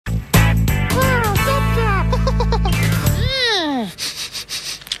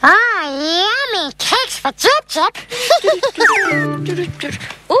for chop chop.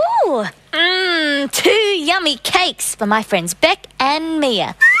 Ooh, 2 yummy cakes for my friends Beck and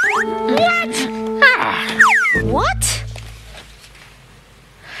Mia. What?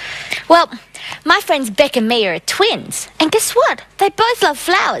 Well, my friends Beck and Mia are twins, and guess what? They both love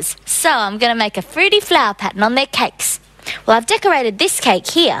flowers, so I'm going to make a fruity flower pattern on their cakes. Well, I've decorated this cake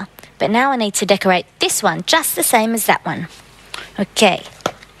here, but now I need to decorate this one just the same as that one. Okay,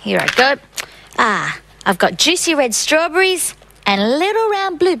 here I go. I've got juicy red strawberries and little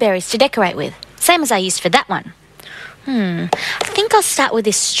round blueberries to decorate with, same as I used for that one. I think I'll start with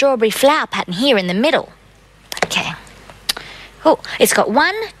this strawberry flower pattern here in the middle. Okay. Oh, it's got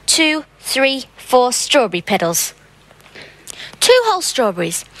 1, 2, 3, 4 strawberry petals. 2 whole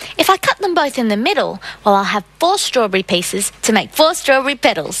strawberries. If I cut them both in the middle, well, I'll have 4 strawberry pieces to make 4 strawberry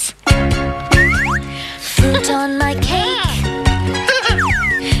petals. Fruit on my cake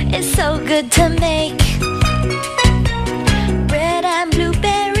is so good to make. Red and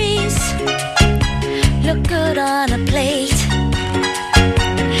blueberries look good on a plate.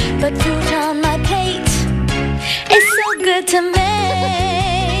 But fruit on my plate is so good to make.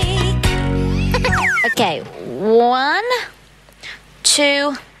 Okay, 1,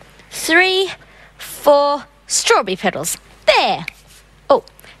 2, 3, 4 strawberry petals. There. Oh,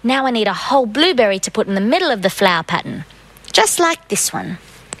 now I need a whole blueberry to put in the middle of the flower pattern. Just like this one.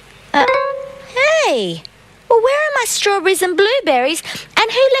 Hey! Well, where are my strawberries and blueberries?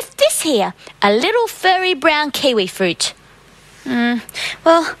 And who left this here? A little furry brown kiwi fruit.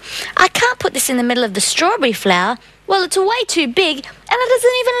 Well, I can't put this in the middle of the strawberry flower. Well, it's way too big, and it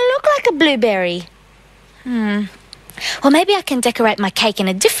doesn't even look like a blueberry. Well, maybe I can decorate my cake in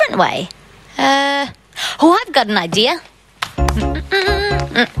a different way. I've got an idea.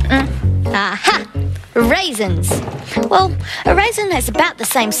 Aha! Raisins. Well, a raisin is about the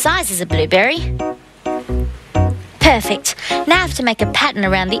same size as a blueberry. Perfect. Now I have to make a pattern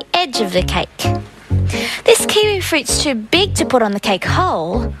around the edge of the cake. This kiwi fruit's too big to put on the cake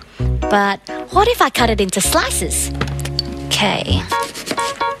whole, but what if I cut it into slices? Okay.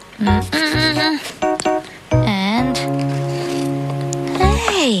 And...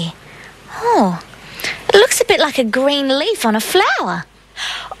 hey! Oh, it looks a bit like a green leaf on a flower.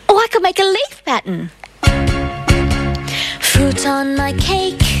 Oh, I could make a leaf pattern. Fruit on my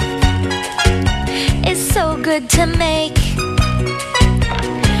cake is so good to make.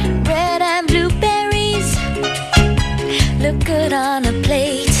 Red and blueberries look good on a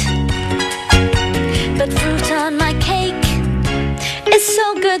plate. But fruit on my cake is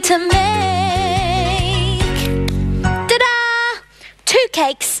so good to make. Ta-da! 2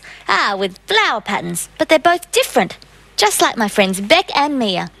 cakes, with flower patterns, but they're both different. Just like my friends Beck and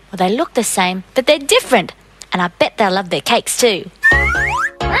Mia. Well, they look the same, but they're different. And I bet they'll love their cakes too.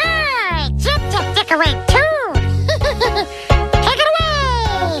 Chop chop decorate